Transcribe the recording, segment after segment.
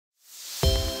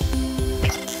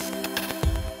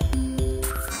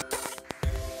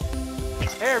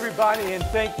Hey everybody, and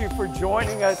thank you for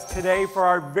joining us today for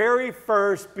our very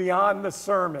first Beyond the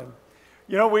Sermon.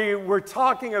 You know, we're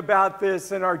talking about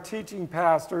this in our teaching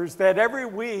pastors, that every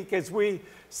week as we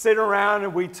sit around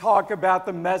and we talk about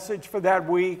the message for that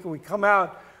week, and we come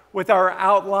out with our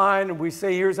outline and we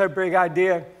say, here's our big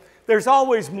idea, there's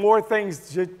always more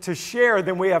things to share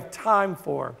than we have time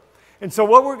for. And so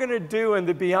what we're going to do in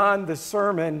the Beyond the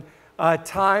Sermon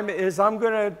time is I'm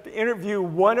going to interview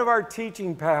one of our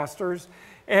teaching pastors,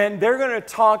 and they're going to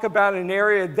talk about an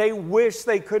area they wish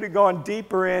they could have gone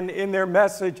deeper in their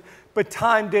message, but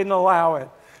time didn't allow it.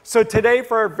 So today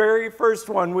for our very first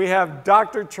one, we have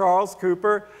Dr. Charles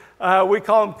Cooper. We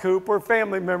call him Coop. We're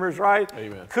family members, right?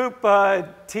 Amen. Coop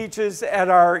teaches at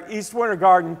our East Winter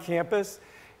Garden campus.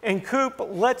 And Coop,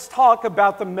 let's talk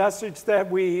about the message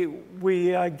that we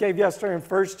gave yesterday in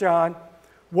 1 John.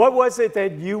 What was it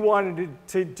that you wanted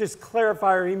to just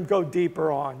clarify or even go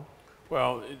deeper on?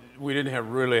 Well, we didn't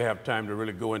really have time to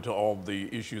really go into all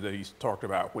the issues that he's talked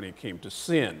about when it came to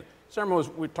sin.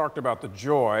 We talked about the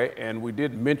joy, and we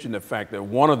did mention the fact that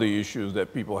one of the issues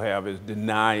that people have is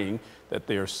denying that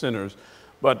they are sinners.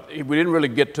 But we didn't really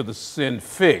get to the sin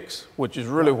fix, which is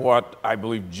really what I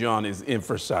believe John is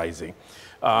emphasizing.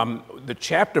 The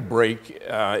chapter break,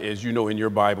 as you know in your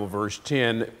Bible, verse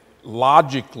 10,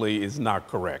 logically is not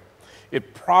correct.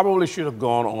 It probably should have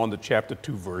gone on to chapter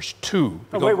 2, verse 2.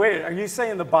 Oh, wait, are you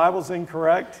saying the Bible's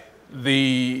incorrect? The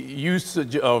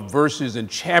usage of verses and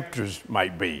chapters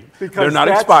might be. Because they're not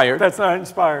inspired. That's not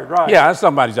inspired, right? Yeah, that's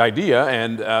somebody's idea.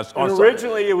 And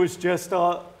originally it was just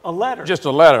a letter. Just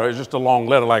a letter. It's just a long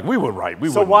letter like we would write.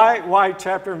 So why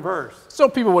chapter and verse?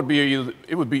 So it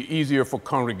would be easier for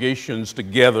congregations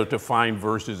together to find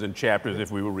verses and chapters if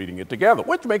we were reading it together,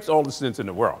 which makes all the sense in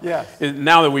the world. Yes.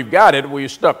 Now that we've got it, we're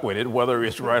stuck with it, whether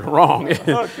it's right or wrong.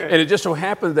 Okay. And it just so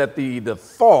happens that the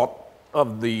thought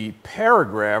of the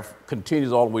paragraph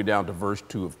continues all the way down to verse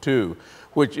 2 of 2,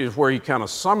 which is where he kind of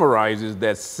summarizes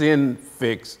that sin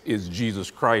fix is Jesus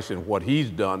Christ and what he's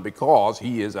done because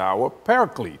he is our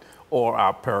paraclete or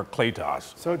our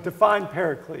parakletos. So define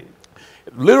paraclete.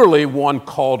 Literally one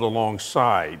called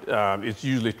alongside. It's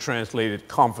usually translated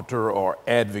comforter or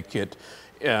advocate,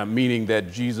 meaning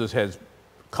that Jesus has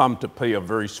come to play a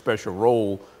very special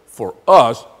role for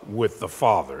us with the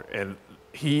Father. And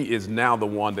he is now the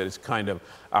one that is kind of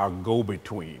our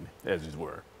go-between, as it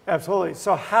were. Absolutely.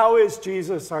 So how is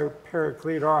Jesus our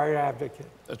paraclete or our advocate?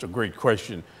 That's a great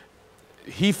question.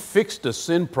 He fixed the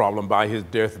sin problem by his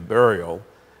death and burial,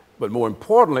 but more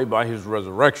importantly, by his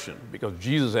resurrection, because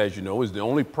Jesus, as you know, is the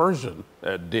only person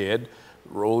dead,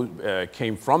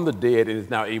 came from the dead, and is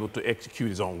now able to execute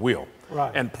his own will.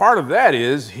 Right. And part of that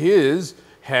is his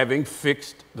having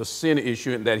fixed the sin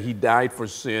issue and that he died for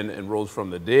sin and rose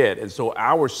from the dead. And so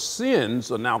our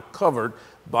sins are now covered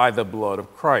by the blood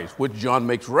of Christ, which John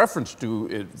makes reference to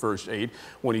in verse 8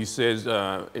 when he says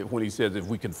if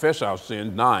we confess our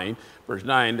sin, verse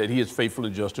 9, that he is faithful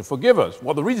and just to forgive us.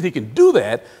 Well, the reason he can do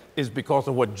that is because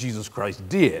of what Jesus Christ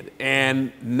did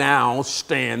and now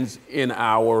stands in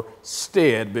our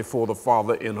stead before the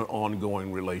Father in an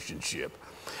ongoing relationship.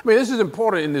 I mean, this is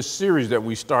important in this series that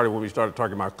we started when we started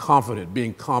talking about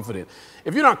being confident.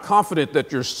 If you're not confident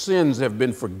that your sins have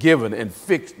been forgiven and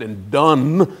fixed and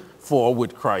done for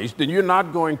with Christ, then you're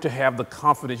not going to have the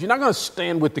confidence. You're not going to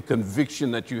stand with the conviction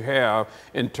that you have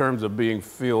in terms of being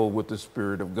filled with the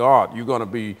Spirit of God. You're going to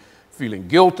be feeling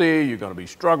guilty. You're going to be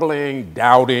struggling,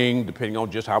 doubting, depending on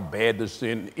just how bad the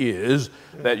sin is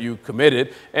that you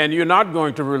committed. And you're not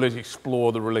going to really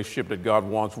explore the relationship that God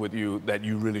wants with you that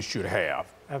you really should have.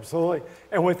 Absolutely.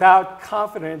 And without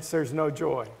confidence, there's no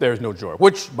joy. There's no joy,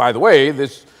 which, by the way,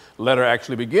 this letter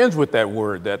actually begins with that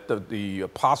word that the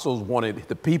apostles wanted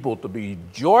the people to be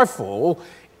joyful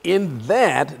in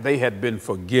that they had been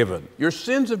forgiven. Your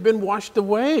sins have been washed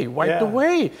away, wiped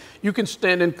away. You can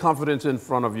stand in confidence in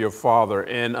front of your Father.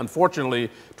 And unfortunately,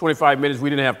 25 minutes, we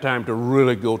didn't have time to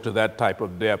really go to that type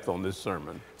of depth on this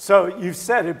sermon. So you've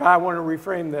said it, but I want to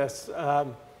reframe this.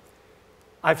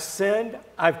 I've sinned,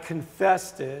 I've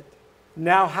confessed it.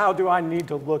 Now how do I need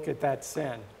to look at that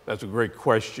sin? That's a great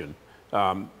question.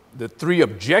 The three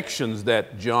objections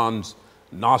that John's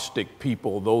Gnostic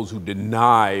people, those who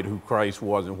denied who Christ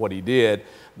was and what he did,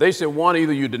 they said, one,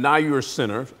 either you deny you're a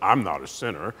sinner, I'm not a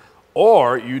sinner,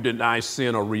 or you deny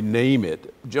sin or rename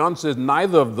it. John says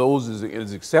neither of those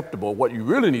is acceptable. What you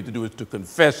really need to do is to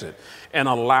confess it and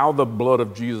allow the blood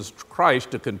of Jesus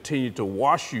Christ to continue to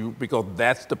wash you, because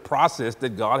that's the process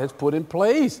that God has put in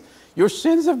place. Your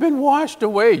sins have been washed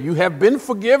away. You have been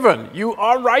forgiven. You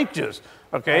are righteous.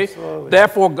 Okay? Absolutely.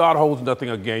 Therefore, God holds nothing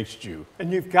against you.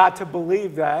 And you've got to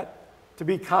believe that to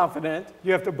be confident.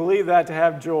 You have to believe that to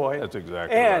have joy. That's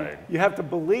exactly and right. you have to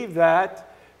believe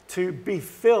that to be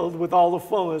filled with all the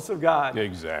fullness of God.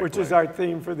 Exactly. Which is our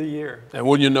theme for the year. And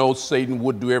wouldn't you know, Satan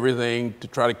would do everything to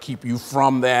try to keep you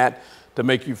from that, to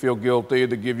make you feel guilty,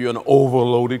 to give you an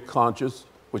overloaded conscience,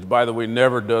 which, by the way,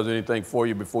 never does anything for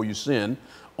you before you sin,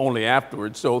 only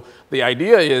afterwards. So the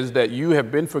idea is that you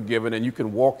have been forgiven and you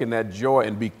can walk in that joy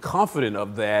and be confident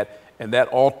of that, and that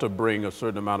ought to bring a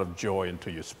certain amount of joy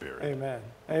into your spirit. Amen.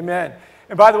 Amen.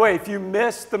 And by the way, if you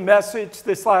missed the message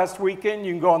this last weekend,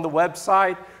 you can go on the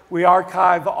website. We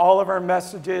archive all of our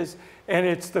messages, and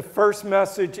it's the first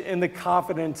message in the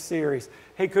Confidence series.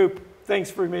 Hey, Coop, thanks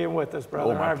for being with us,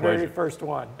 brother. Oh, my our very pleasure. first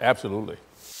one. Absolutely.